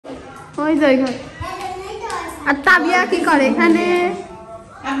ওই যে ঘর। আর তাবিয়া কি করে এখানে?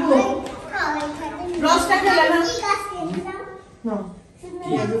 আপু রসটা খেলে না? না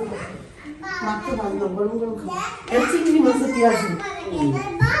মাত্র ভালো গরম গরম খাও। এর চিংড়ি মাছ দিয়ে আসুন।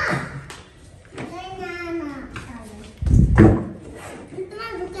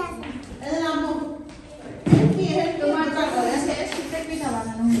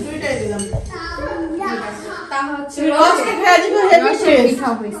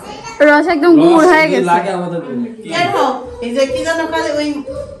 রস একদম গুড় হয়ে গেছে। এই যে কি জানো কালে ওই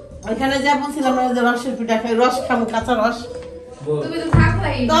ওইখানে যা বলছিলাম যে রসের পিঠা খাই, রস খাবো, কাঁচা রস। তুমি তো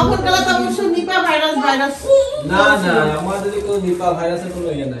থাকলাই তখন কালে তো অবশ্য নিপা ভাইরাস না না আমাদের কোনো নিপা ভাইরাসের কোনো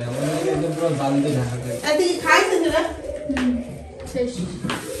ইয়ে নাই, আমাদের একদম পুরো বালতি ঢাকা থাকে। এতে কি খাইছে না? শেষ।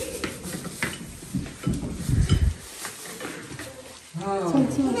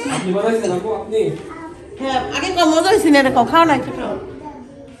 আপনি বানাইছেন আপু? আপনি? হ্যাঁ আগে কম মজা হয়েছে না, এটা খাও না একটু খাও।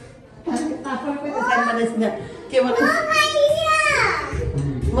 তারপর কইতে চাই বানাইছি না, কে বানাইছে?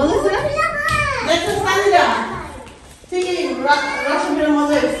 মজা হয়েছে না? দেখো সালিরা ঠিক রসের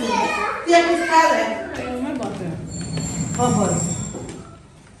মজা হয়েছে। তুই একটা খাবে? খবর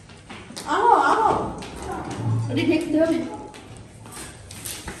আও আও ওটা দেখতে হবে।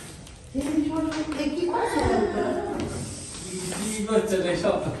 কি করছ? কি করছেন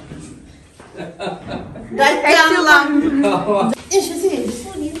এসব? দাইতে আনলাম এসেছি।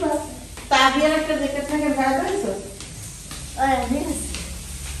 তাবিয়ার একটা দেখে থাকে ভাড়া করেছো?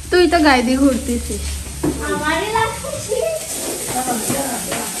 তুই তো গায়ে দিয়ে ঘুরতেছিস। আমারই লাগছে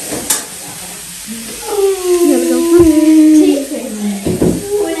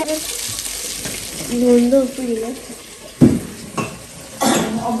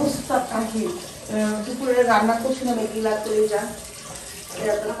অবস্থা কাকি দুপুরে রান্না করছিলাম এগুলা করে যা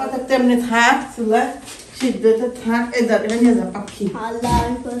তেমনি থাক চুলা সিদ্ধতে থাক এই দাঁড়িয়ে নিয়ে যা পাখি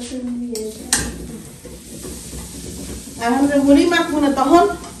এখন যে মুড়ি মাখবো না তখন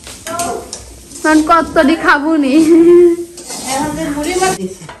কতটি খাবো নি। এখন যে মুড়ি মাখ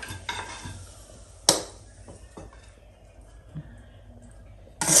দিছি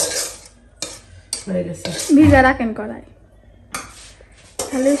হয়ে গেছে। ভিজা রাখেন কড়াই,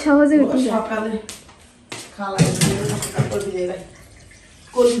 তাহলে সহজে উঠে যায়। সকালে খালাই করে দিয়ে যাই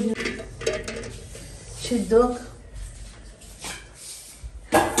কলি সিদ্ধ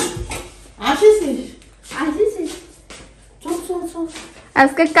আসিস চল চল চল।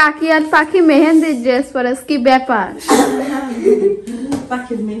 আজকে কাকি আর পাখি মেহেন্দির ড্রেস পরে, কি ব্যাপার?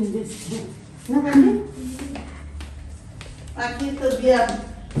 পাখির মেন না পাখি তো বিয়া,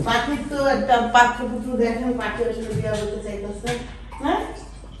 পাখি তো একটা পাখি পুত্র দেখেন, পাখি আসলে বিয়া বলতে চাইতেছে হ্যাঁ,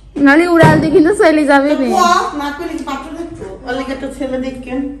 নাহলে উড়াল দিয়ে কিন্তু চলে যাবে। না করলে কি পাত্র দেখতো অনেকে একটা ছেলে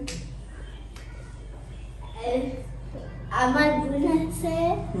দেখেন। আমার বোন আছে,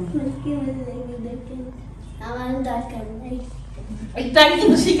 আমার দরকার নাই। এটা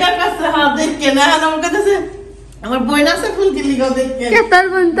কিন্তু শিকার কাছে হ্যাঁ দেখে না, আমার কাছে আমার বোন আছে ফুলকি লিগাও দেখে। কেতার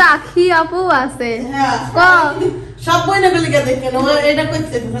বোন তো আখি আপু আছে। হ্যাঁ সব বইনে গলিকা দেখেন, ও এটা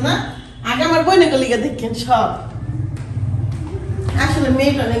করছে না আগে আমার বইনে গলিকা দেখেন সব। আসলে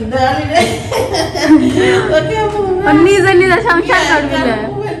মেয়েটা অনেক দয়ালু রে, ওকে নিজে নিজে সংসার করবি না।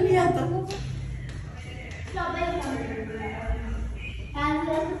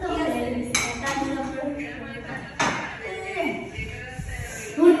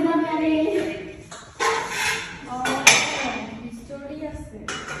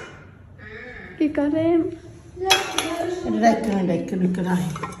 কি করে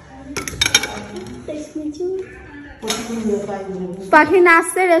পাখি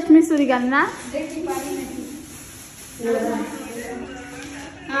নাচছে, রেশমি চুরি গেল না।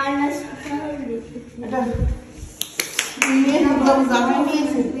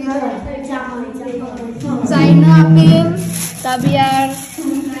 চাইনা আপেল, তাবিয়ার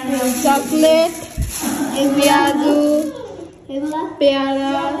চকলেট, পেঁয়াজু,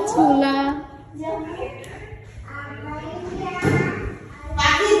 পেয়ারা, ছোলা।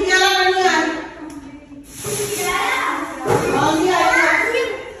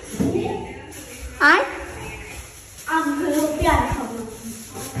 আয়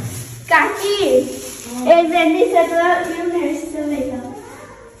কাকি এই যে নিচে তো চলে যাও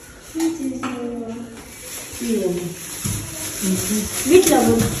বিট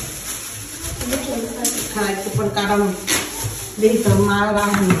লবণ কাটানো দেখি তোর মা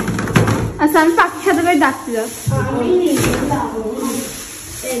রাখি। আচ্ছা আমি পাখি খেতে পারি ডাকতে যাও।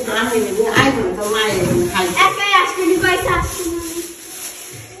 একাই আসলি পয়সা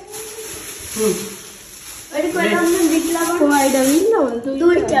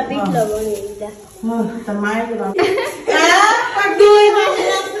দুইটা বিট লবণ এইটা তোর মায়ের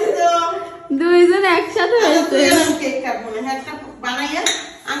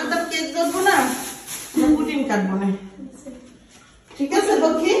কাটবো না ঠিক আছে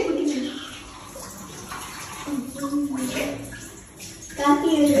লক্ষ্মী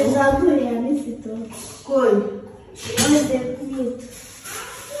কাকি সব ঘুরে আনিছি তো কই অনেক দেখি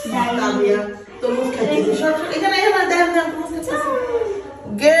কাবিয়া তরমুজ খাচ্ছি সব এখানে এখানে দেখেন তরমুজ খাচ্ছি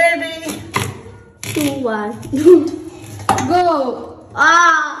গেডি 2 1 গো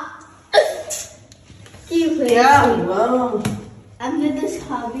কি ইয়া হয়েছে আল্লাহ আমি তো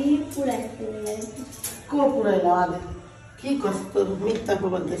সবই পুরাইতে কো পুরাই না আদে কি কষ্ট মিথ্যা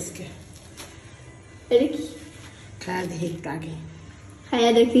প্রবাদ দেশকে এটা কি খায় দেখি আগে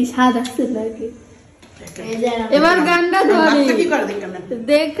খায়া দেখি স্বাদ আছে নাকি এবার গান্ডা ধরি কি করে দেখেন না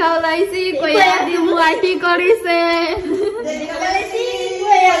দেখাও লাইছি কইয়া দিমু আইটি করিছে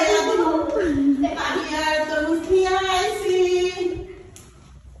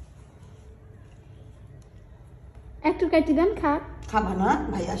একটু কাটি দেন খা খাবা না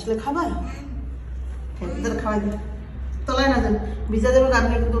ভাই আসলে খাবা ওদের খাওয়াই দে তোলাই না দেন ভিজা দেবো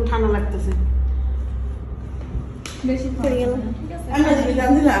আপনি কিন্তু ঠান্ডা লাগতেছে বেশি পড়ে গেল আমি দিবি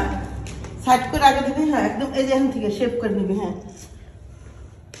জানি না সাইড করে আগে দিবি হ্যাঁ একদম এই যে এখান থেকে শেপ করে নিবি হ্যাঁ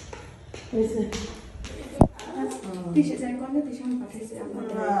হয়েছে তিসে যাই কোন তিসে আমি পাঠাইছি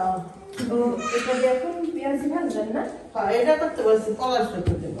আপনাদের ও এটা দিয়ে এখন পেঁয়াজ ভাজবেন না হ্যাঁ এটা করতে বলছি পলাশ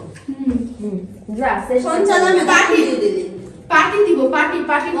করতে দেবো যা সে সঞ্চালন আমি বাকি দিয়ে দিলি পাটি দিব পাটি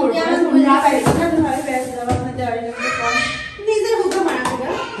করব নিজে হুকা মারা দিবা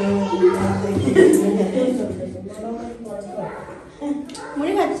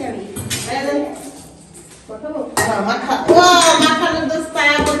মনে ভাবছি আমি মাখা ও মাখানোর দোস্তা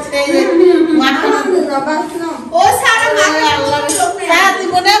বলছে ও সারা মাথা সাথী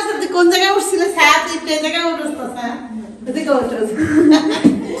মনে আছে তুই কোন জায়গায় উঠছিলে সাথী এই জায়গায় উঠছ না এদিকে উঠছ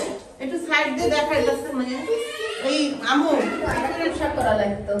একটু সাইড দিয়ে দেখাই যাচ্ছে মানে এই আমু ব্যবসা করা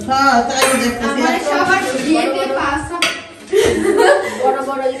লাগতো হ্যাঁ তাই দেখতেছি আমার সবার বিয়েতে পাঁচটা বড়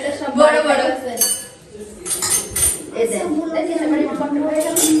বড় এটা সব বড় আছে এই যে দেখি সবাই কত হয়ে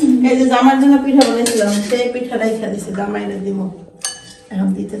গেল এই যে জামার জন্য পিঠা বানাইছিলাম সেই পিঠাটাই খেয়ে দিছি জামাইরে দিব এখন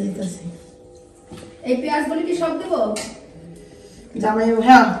দিতে দিতেছি এই পেঁয়াজ বলি কি সব দেব জামাই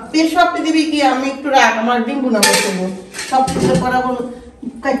হ্যাঁ পেট সব দিবি কি আমি একটু রাখ আমার ডিম বুনা করবো সব কিছু করা বলো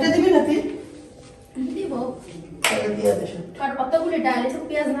কাটতে দিবি নাকি দিব দিয়ে দে সব আর কতগুলো ডালে তো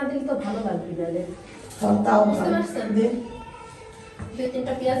পেঁয়াজ না দিলে তো ভালো লাগবে ডালে হ্যাঁ, তাও বুঝতে ভালো। পারছেন? দে দুই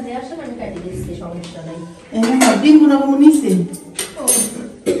তিনটা পেঁয়াজ দিয়ে আসেন আমি কাটি দিচ্ছি সমস্যা নাই হ্যাঁ ডিম বুনা করবো নিচে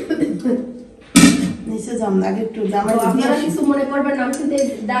নিচে যাম না আগে একটু জামাই আপনারা কিছু মনে করবেন না আমি কিন্তু এই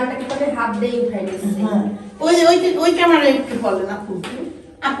ডালটাকে তবে হাত দিয়ে উঠাই নিচ্ছি হ্যাঁ ওই যে ওই ক্যামেরা একটু বলেন আপু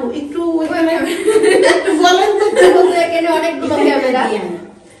আপু একটু ওইখানে একটু বলেন তো এখানে অনেকগুলো ক্যামেরা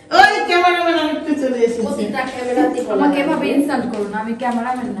ওই ক্যামেরাম্যান একটু চলে এসেছে প্রতিটা ক্যামেরাতে আমাকে এভাবে ইনসাল্ট করুন আমি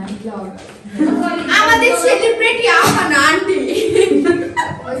ক্যামেরাম্যান না ব্লগার আমাদের সেলিব্রিটি আপা না আন্টি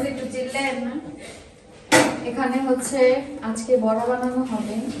ওই যে একটু চিল্লেন না এখানে হচ্ছে আজকে বড়া বানানো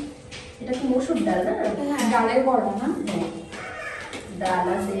হবে এটা কি মসুর ডাল না ডালের বড়া না হ্যাঁ। ডাল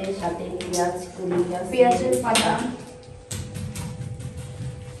আছে সাথে পেঁয়াজ কুড়ি পেঁয়াজের পাতা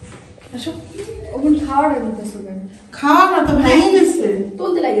আসো ওখানে খাওয়ার আগে শুবেন খাওয়া না তো ভেঙে গেছে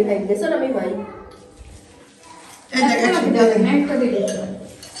তুলতে লাগে থাকবে স্যার আমি ভাই এই যে একসাথে দেন। একটা দিলে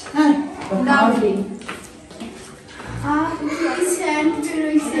হ্যাঁ দাও দিই কি স্যান্ড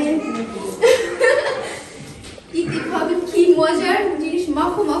বেরোইছে ভাবে কি মজার জিনিস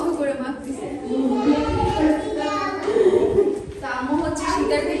মাখো মাখো করে মাখতেছে তামো হচ্ছে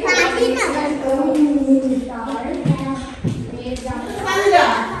শীতের কালিরা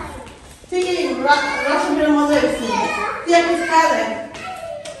ঠিক রসমের মজা হয়েছে তুই একটু খাওয়া দেয়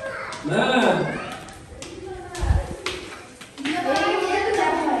না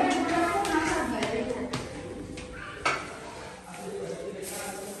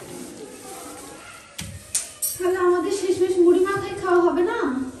তাহলে আমাদের শেষমেশ মুড়ি মাখাই খাওয়া হবে না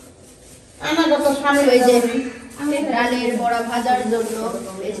আমার কত স্বামী ওই যে ডালের বড়া ভাজার জন্য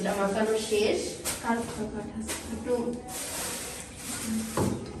পেঁয়াজটা মাখানো শেষ আর খাবার একটু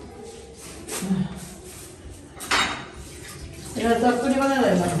এটা চটপটি বানালে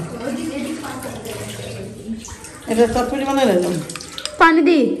না ওইদিকে এদিক পাতা দেবে। এটা চটপটি বানালে না পানি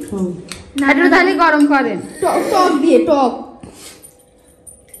দি হুম একটু তাহলে গরম করেন টক দিয়ে টক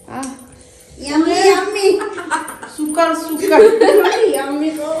ইয়াম্মি ইয়াম্মি সুকার ইয়াম্মি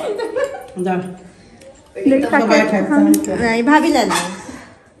গো দাও নাই ভাবিলা না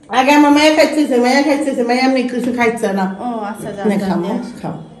আগে আমার মেয়ে খাইছে মেয়ে এমনি কিছু খাইছে না ও আচ্ছা নে খাও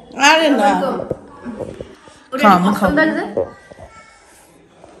খাও আরে না খাও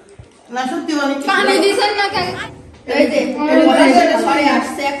না সত্যি বলি পানি দিছেন না কেন এই যে ঘরে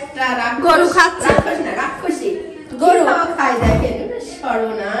আসছে একটা গরু খাচ্ছে। রাক্ষসী গরু খাই দেখেন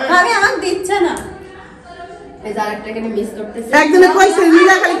সর্বনাশ আমি আমাকে দিচ্ছে না এই যে আরেকটাকে মিস করতেছি একদিনে কইছে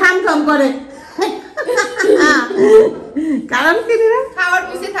নীলা খালি খাম খাম করে কারণ কি নীলা খাওয়ার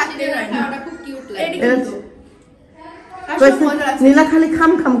পিছে থাকতে হয় না ওটা খুব কিউট লাগে নীলা খালি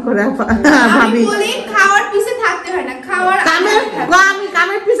খাম খাম করে ভাবি বলি খাওয়ার পিছে থাকতে হয় না খাওয়ার আমি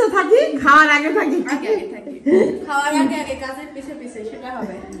কামের পিছে থাকি খাওয়ার আগে থাকি খাওয়ার আগে কাজের পিছে পিছে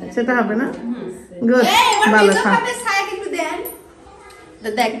সেটা হবে না গুড ভালো খা ছায়া একটু দেন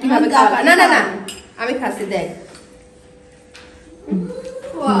দেখ কিভাবে খাওয়া না না না আমি খাচ্ছি দেখ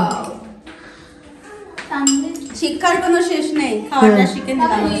ওয়াও শিক্ষার কোনো শেষ নেই খাওয়াটা শিখে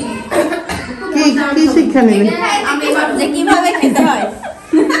নিলাম কি শিক্ষা নিলে আমি যে কিভাবে খেতে হয়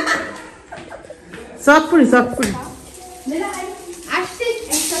সবপুরি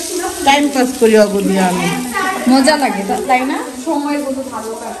টাইম পাস করি অগুদি আমি মজা লাগে তাই না সময় কত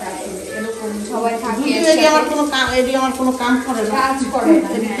ভালো কাটে এরকম সবাই থাকে আমার কোনো কাম করে না কাজ করে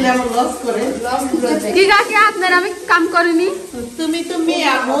না আমার লস করে কি কাকি আপনার আমি কাম করিনি তুমি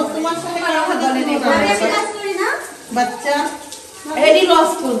আমো তোমার সাথে কথা বলেনি কাজ করি না বাচ্চা এডি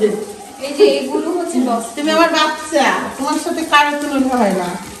লস করবে এই যে এগুলো হচ্ছে লস তুমি আমার বাচ্চা তোমার সাথে কারো তুলনা হয় না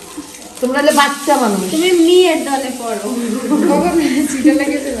তোমরা হলে বাচ্চা মানুষ তুমি মেয়ের দলে পড়ো চিটা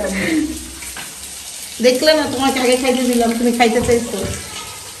লেগেছে দেখলে না তোমাকে আগে খাইতে দিলাম তুমি খাইতে চাইছো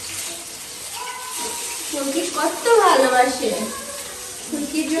তুমি কত ভালোবাসে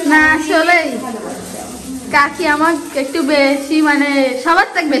না আসলে কাকি আমার একটু বেশি মানে সবার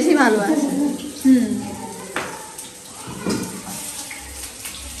থেকে বেশি ভালোবাসে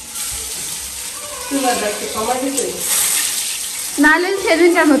নাহলে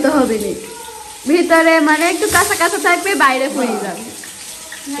সেদিনকার মতো হবে না ভিতরে মানে একটু কাঁচা কাঁচা থাকবে বাইরে পড়ে যাবে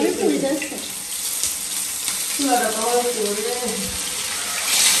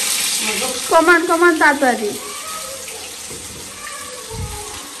কমান তাড়াতাড়ি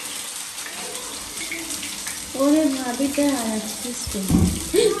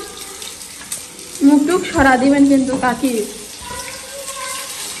মুখটুক সরা দিবেন কিন্তু কাকি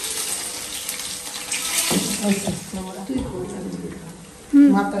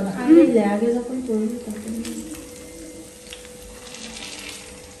আগে যখন করবি তখন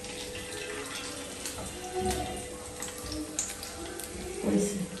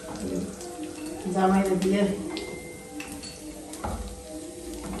জামাইরে দিয়ে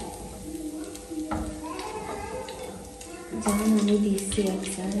আমি দিচ্ছি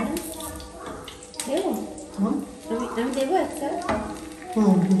আচ্ছা দেবো আমি দেবো আচ্ছা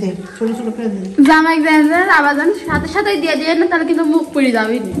দে ছোট ছোট করে দে জামাই দেন আবার জান সাথে সাথে দিয়ে দিয়ে না তাহলে কিন্তু মুখ পুড়ে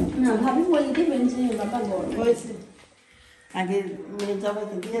যাবে না ভাবি বলি দিবেন যে বাবা গরম হয়েছে আগে মেয়ে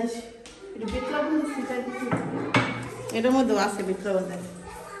জামাইকে দিয়ে আসি এটা বিপ্লব এটার মধ্যে আছে বিপ্লব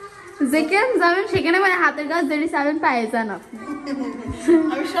যেখানে যাবেন সেখানে মানে হাতের কাজ দেরি যাবেন পায়ে যান আপনি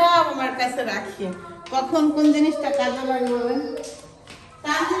আমি সব আমার কাছে রাখি কখন কোন জিনিসটা কাজে লাগবে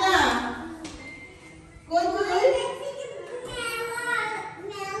তাহলে কই কই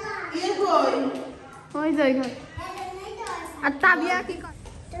এ কই ওই যাই ঘর আর তাবিয়া কি করে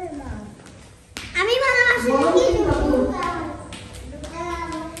আমি ভালোবাসি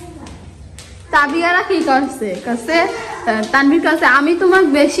তাবিয়ারা কি করছে কাছে তানভীর কাছে আমি তোমাকে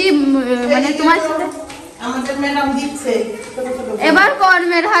বেশি মানে তোমার সাথে আমাদের ম্যাডাম দিচ্ছে ছোট ছোট এবার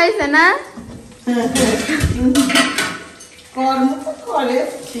কর্মের হয়েছে না কর্ম তো করে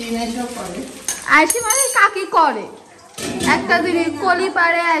সিনেশও করে আইসি মানে কাকি করে একটা দিন কলি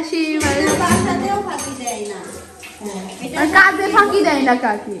পারে আসি মানে বাসাতেও ফাঁকি দেয় না আর কাজে ফাঁকি দেয় না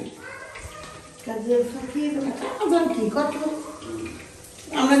কাকি কাজে ফাঁকি আবার কি কত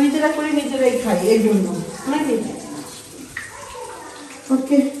আমরা নিজেরা করি নিজেরাই খাই এই জন্য নাকি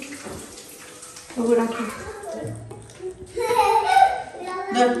ওকে ওকে রাখি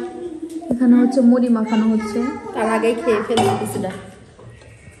এখানে হচ্ছে মুড়ি মাখানো হচ্ছে তার আগেই খেয়ে ফেলবো কিছুটা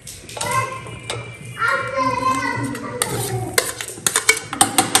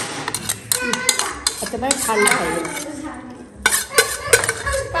একেবারে ঠান্ডা হয়ে গেছে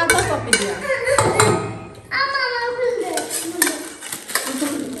পাতা কপি দিয়া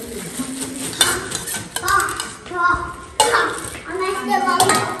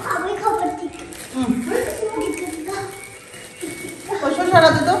শসাটা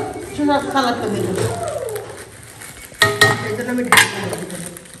দিত শসা সালাদটা দিত এই জন্য আমি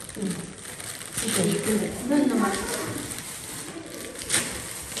ধন্যবাদ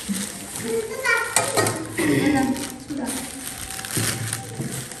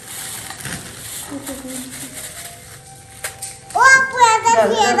ও পুরাটা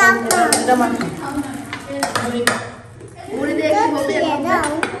দিয়ে দাও মুড়ি দিয়ে কি বলতে দিয়ে দাও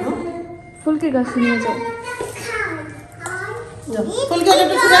ফুলকে গাছ নিয়ে যাও ফুলকে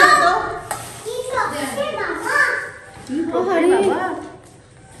একটু ছুঁড়ে দাও ও হরি বাবা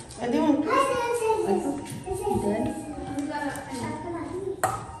এদিকে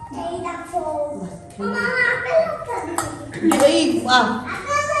এই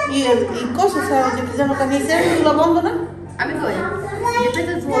এই কোষ স্যার যে কি জানো কানে সে গুলো বন্ধ না আমি কই এটা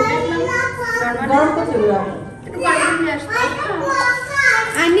তো ঝোল দেখলাম গরম করতে দিও একটু পানি দিয়ে আসতে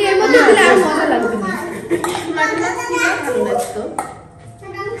আনি এর মধ্যে দিলে আর মজা লাগবে না ভালো লাগতো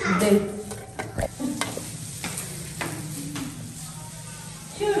দে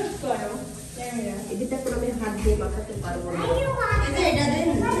এদিকটা পুরো আমি হাত দিয়ে মাখাতে পারবো না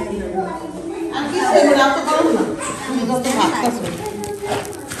আর কি সেগুলো এত গরম না তুমি কত ভাত খাচ্ছো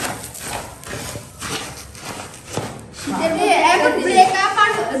এখন ব্রেকআপ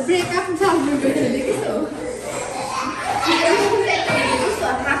আর ব্রেকআপ ঝামেলা হয়েছে দেখছো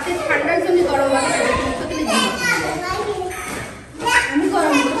হাতে ঠান্ডার জন্য গরম লাগে আমি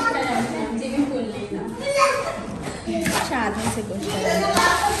গরম জিমি করলেই না স্বাদ আছে গোশত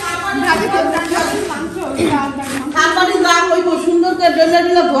ভাবি তো মাংস খাবারের দাম হইব সুন্দর করে ডলে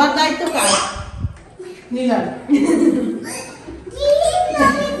ডলে ধোয়ার দায়িত্ব কার নীলার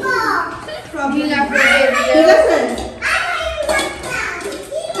ঢিলা করে ঠিক আছে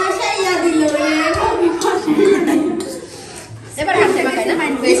ফাঁসাইয়া দিল রে এবার হাতে মাখাই না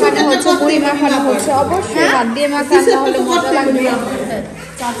এখানে হচ্ছে পুরি মাখানো হচ্ছে অবশ্যই হাত দিয়ে মাখান তাহলে মজা লাগবে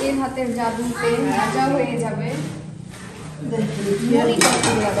চাচির হাতের জাদুতে মজা হয়ে যাবে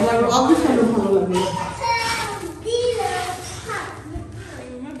আমার অবশ্যই ভালো লাগে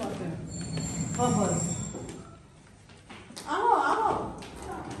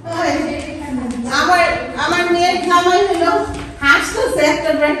আমার মেয়ের জামাই হলো হাসতেছে একটা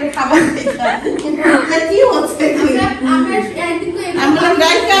একটা খাবার দেখে কি হচ্ছে আমরা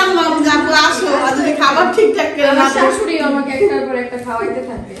গাইকে আনলাম যাবো আসো আর যদি খাবার ঠিকঠাক করে না শাশুড়ি আমাকে একটার পর একটা খাওয়াইতে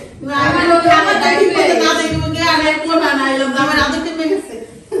থাকে খাবারটা ঠিক করে না দেখবো কি আর এক কোনা নাইলাম আমার আদতে পেয়ে গেছে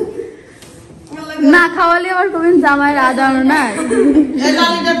না খাওয়ালে আবার কবেন জামাই রাজানো না এই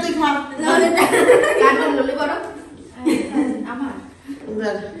লালিটা তুই খা কাটন ললি বড় আমার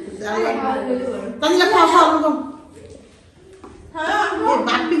তাহলে খাওয়া খাওয়া হ্যাঁ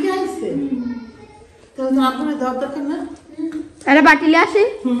বাকি খাইছে তো আপনার দরকার না আরে বাটিলে আসি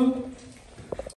হুম